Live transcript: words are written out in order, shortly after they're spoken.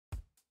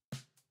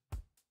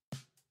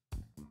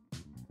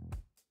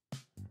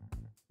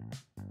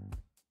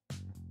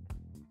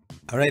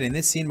Alright, in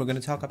this scene we're going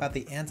to talk about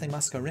the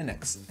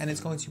anti-muscarinics, and it's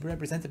going to be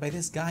represented by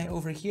this guy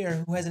over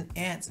here who has an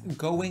ant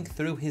going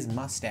through his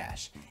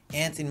mustache.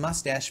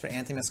 Anti-mustache for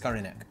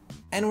anti-muscarinic.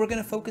 And we're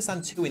going to focus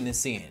on two in this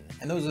scene,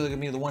 and those are going to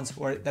be the ones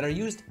that are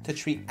used to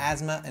treat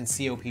asthma and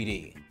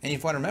COPD. And if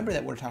you want to remember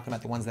that we're talking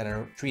about the ones that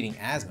are treating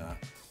asthma,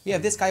 we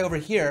have this guy over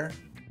here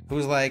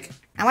who's like,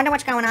 I wonder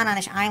what's going on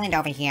this island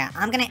over here.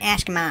 I'm gonna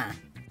ask Ma.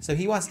 So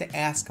he wants to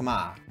ask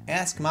Ma.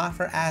 Ask Ma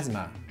for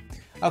asthma.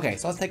 Okay,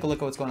 so let's take a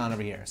look at what's going on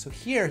over here. So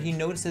here he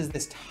notices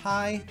this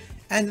tie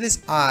and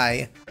this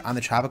eye on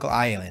the tropical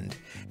island.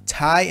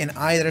 Tie and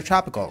eye that are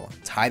tropical.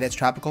 Tie that's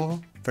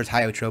tropical for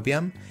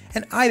Tiotropium,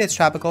 and eye that's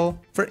tropical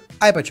for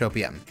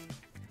Ipratropium.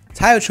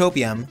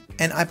 Tiotropium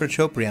and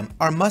Ipratropium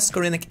are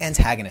muscarinic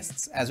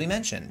antagonists, as we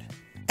mentioned.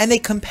 And they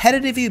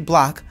competitively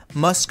block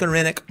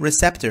muscarinic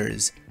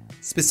receptors,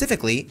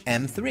 specifically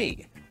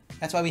M3.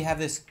 That's why we have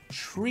this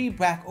tree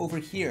back over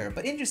here.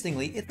 But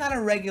interestingly, it's not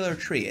a regular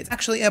tree. It's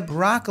actually a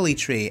broccoli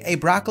tree. A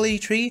broccoli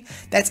tree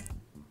that's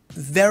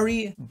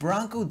very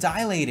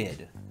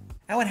bronchodilated.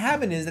 Now what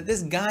happened is that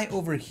this guy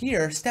over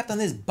here stepped on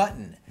this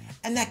button,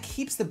 and that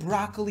keeps the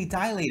broccoli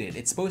dilated.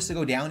 It's supposed to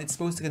go down, it's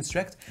supposed to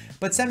constrict,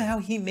 but somehow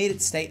he made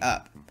it stay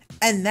up.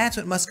 And that's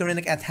what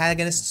muscarinic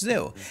antagonists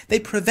do. They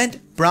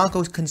prevent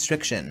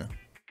bronchoconstriction.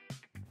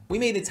 We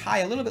made the tie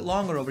a little bit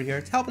longer over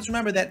here to help us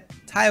remember that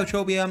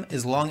tiotropium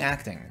is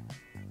long-acting.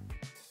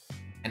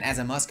 And as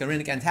a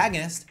muscarinic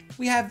antagonist,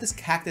 we have this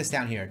cactus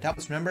down here to help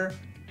us remember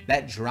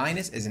that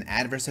dryness is an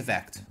adverse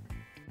effect.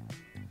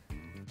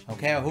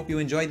 Okay, I hope you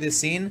enjoyed this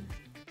scene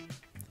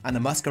on the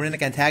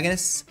muscarinic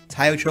antagonists,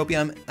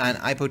 tiotropium and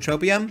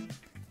ipratropium.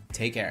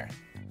 Take care.